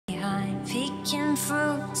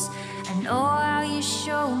know how you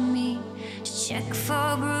show me to check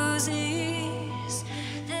for bruises.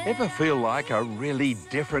 Ever feel like a really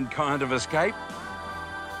different kind of escape?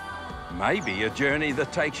 Maybe a journey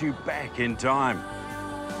that takes you back in time.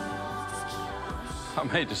 I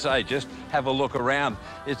mean to say, just have a look around.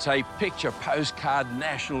 It's a picture postcard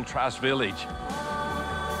National Trust village.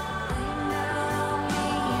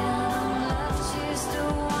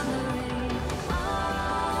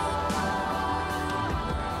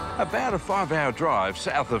 About a 5-hour drive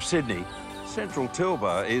south of Sydney, central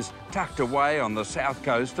Tilba is tucked away on the south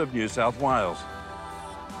coast of New South Wales.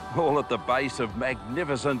 All at the base of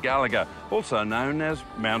magnificent Gallagher, also known as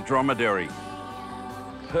Mount Dromedary.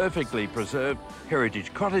 Perfectly preserved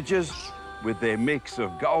heritage cottages with their mix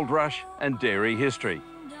of gold rush and dairy history.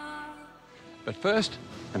 But first,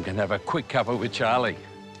 I'm going to have a quick cuppa with Charlie.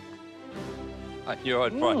 I knew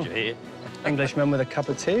I'd find you here. Englishman with a cup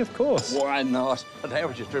of tea, of course. Why not? But how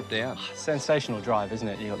was your trip down? Sensational drive, isn't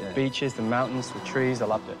it? You got the beaches, the mountains, the trees. I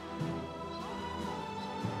loved it.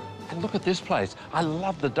 And look at this place. I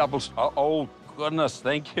love the doubles. Oh, goodness,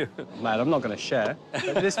 thank you. Mate, I'm not going to share.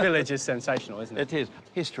 But this village is sensational, isn't it? It is.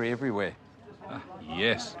 History everywhere.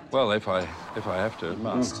 Yes. Well, if I have to. You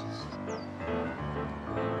must.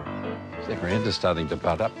 That veranda's starting to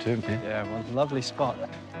butt up too, man. Yeah, well, lovely spot.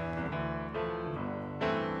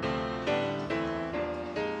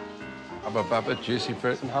 Bubba, juicy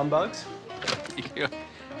fruit. Some humbugs.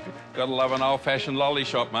 Gotta love an old-fashioned lolly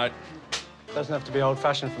shop, mate. Doesn't have to be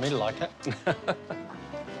old-fashioned for me to like it.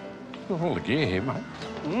 All the gear here, mate.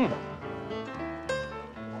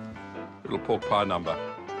 Little pork pie number.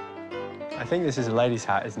 I think this is a lady's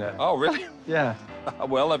hat, isn't it? Oh, really? Yeah.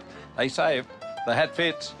 Well, they say if the hat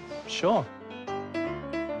fits. Sure.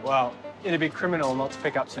 Well, it'd be criminal not to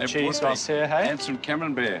pick up some cheese whilst here, hey? And some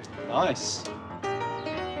camembert. Nice.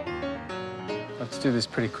 Let's do this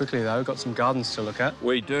pretty quickly, though. We've got some gardens to look at.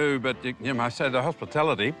 We do, but you must say the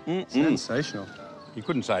hospitality. Sensational. You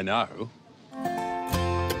couldn't say no.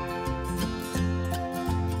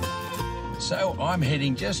 So I'm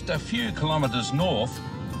heading just a few kilometres north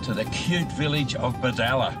to the cute village of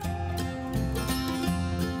Bodalla.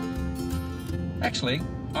 Actually,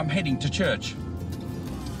 I'm heading to church.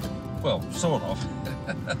 Well, sort of.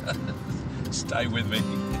 Stay with me.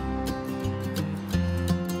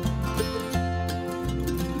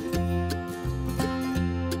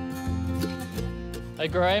 Hey,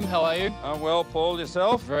 Graham, how are you? Well, Paul,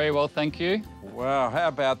 yourself? Very well, thank you. Wow, how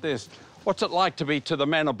about this? What's it like to be to the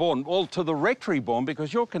manor born? Well, to the rectory born,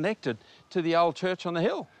 because you're connected to the old church on the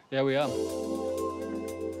hill. Yeah, we are.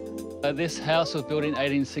 This house was built in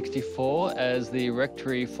 1864 as the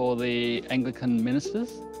rectory for the Anglican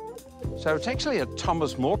ministers. So it's actually a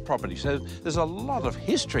Thomas More property, so there's a lot of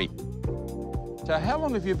history. So how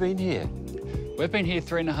long have you been here? We've been here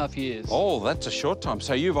 3.5 years. Oh, that's a short time.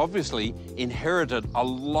 So you've obviously inherited a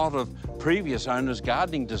lot of previous owners'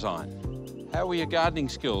 gardening design. How were your gardening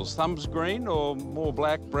skills? Thumbs green or more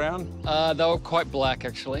black, brown? They were quite black,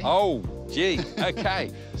 actually. Oh, gee, OK.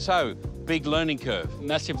 So, big learning curve.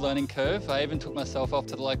 Massive learning curve. I even took myself off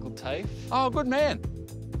to the local TAFE. Oh, good man.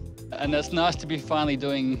 And it's nice to be finally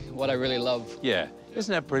doing what I really love. Yeah,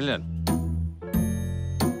 isn't that brilliant?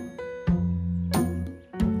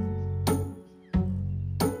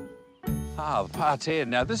 Ah, the parterre.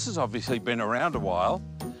 Now, this has obviously been around a while.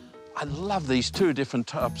 I love these two different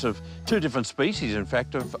species, in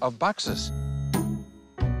fact, of buxus.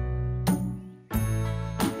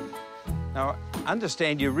 Now, I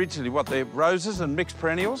understand you originally, they're roses and mixed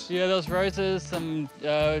perennials? Yeah, there was roses, some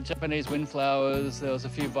Japanese windflowers, there was a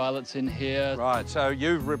few violets in here. Right, so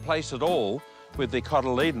you've replaced it all with the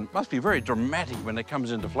cotyledon. Must be very dramatic when it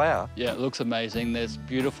comes into flower. Yeah, it looks amazing. There's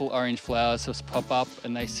beautiful orange flowers just pop up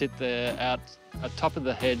and they sit there out at top of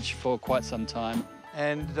the hedge for quite some time.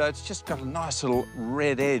 And it's just got a nice little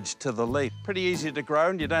red edge to the leaf. Pretty easy to grow,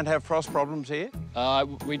 and you don't have frost problems here?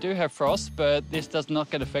 We do have frost, but this does not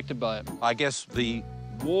get affected by it. I guess the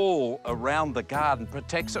wall around the garden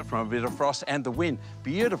protects it from a bit of frost and the wind.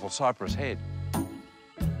 Beautiful cypress head.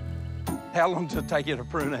 How long does it take you to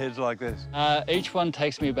prune a hedge like this? Each one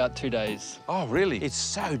takes me about 2 days. Oh, really? It's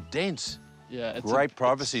so dense. Yeah, it's great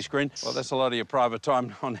privacy screen. Well, that's a lot of your private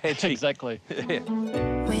time on hedging. Exactly. Yeah.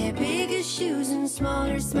 Wear bigger shoes and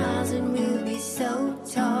smaller smiles and we'll be so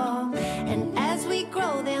tall. And as we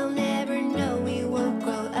grow, they'll never know we won't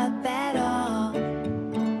grow up at all.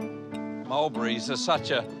 Mulberries are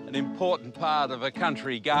such an important part of a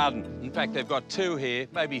country garden. In fact, they've got 2 here,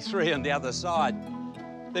 maybe 3 on the other side.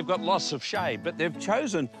 They've got lots of shade, but they've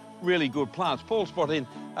chosen really good plants. Paul's brought in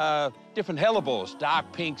different hellebores,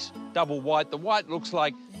 dark pinks, double white. The white looks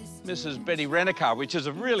like Mrs. Betty Renaker, which is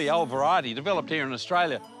a really old variety developed here in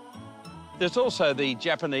Australia. There's also the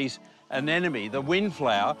Japanese anemone, the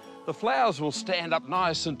windflower. The flowers will stand up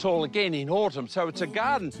nice and tall again in autumn, so it's a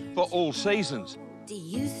garden for all seasons. Do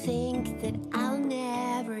you think that I'll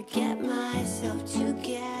never get myself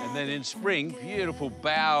together? And then in spring, beautiful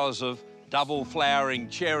boughs of double flowering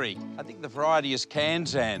cherry. I think the variety is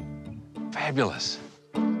Kansan. Fabulous.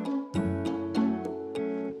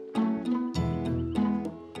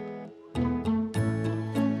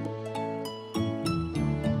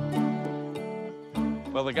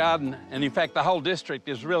 Well, the garden, and in fact the whole district,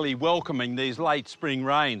 is really welcoming these late spring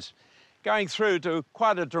rains, going through to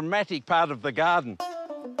quite a dramatic part of the garden.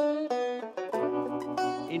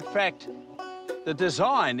 In fact, the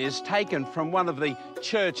design is taken from one of the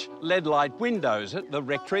church lead-light windows at the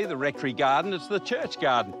Rectory garden. It's the church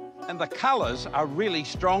garden. And the colours are really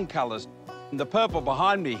strong colours. And the purple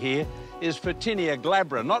behind me here is Photinia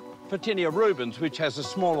glabra, not Photinia rubens, which has a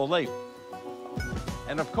smaller leaf.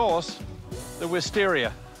 And of course, the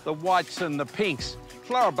wisteria, the whites and the pinks.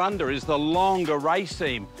 Floribunda is the longer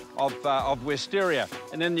raceme of wisteria.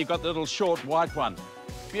 And then you've got the little short white one.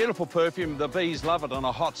 Beautiful perfume, the bees love it on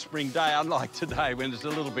a hot spring day, unlike today when it's a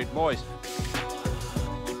little bit moist.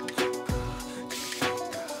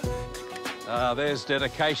 There's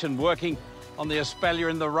dedication working on the espalier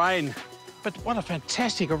in the rain. But what a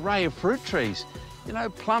fantastic array of fruit trees. You know,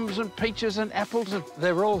 plums and peaches and apples,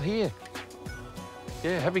 they're all here.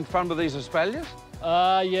 Yeah, having fun with these espaliers?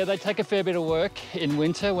 Yeah, they take a fair bit of work in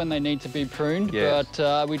winter when they need to be pruned, yes.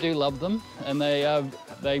 But we do love them, and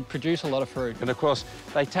they produce a lot of fruit. And of course,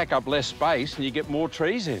 they take up less space and you get more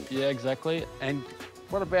trees in. Yeah, exactly. And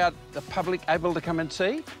what about the public able to come and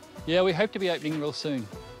see? Yeah, we hope to be opening real soon.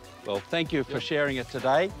 Well, thank you for sharing it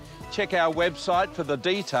today. Check our website for the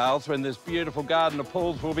details when this beautiful garden of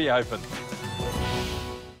Paul's will be open.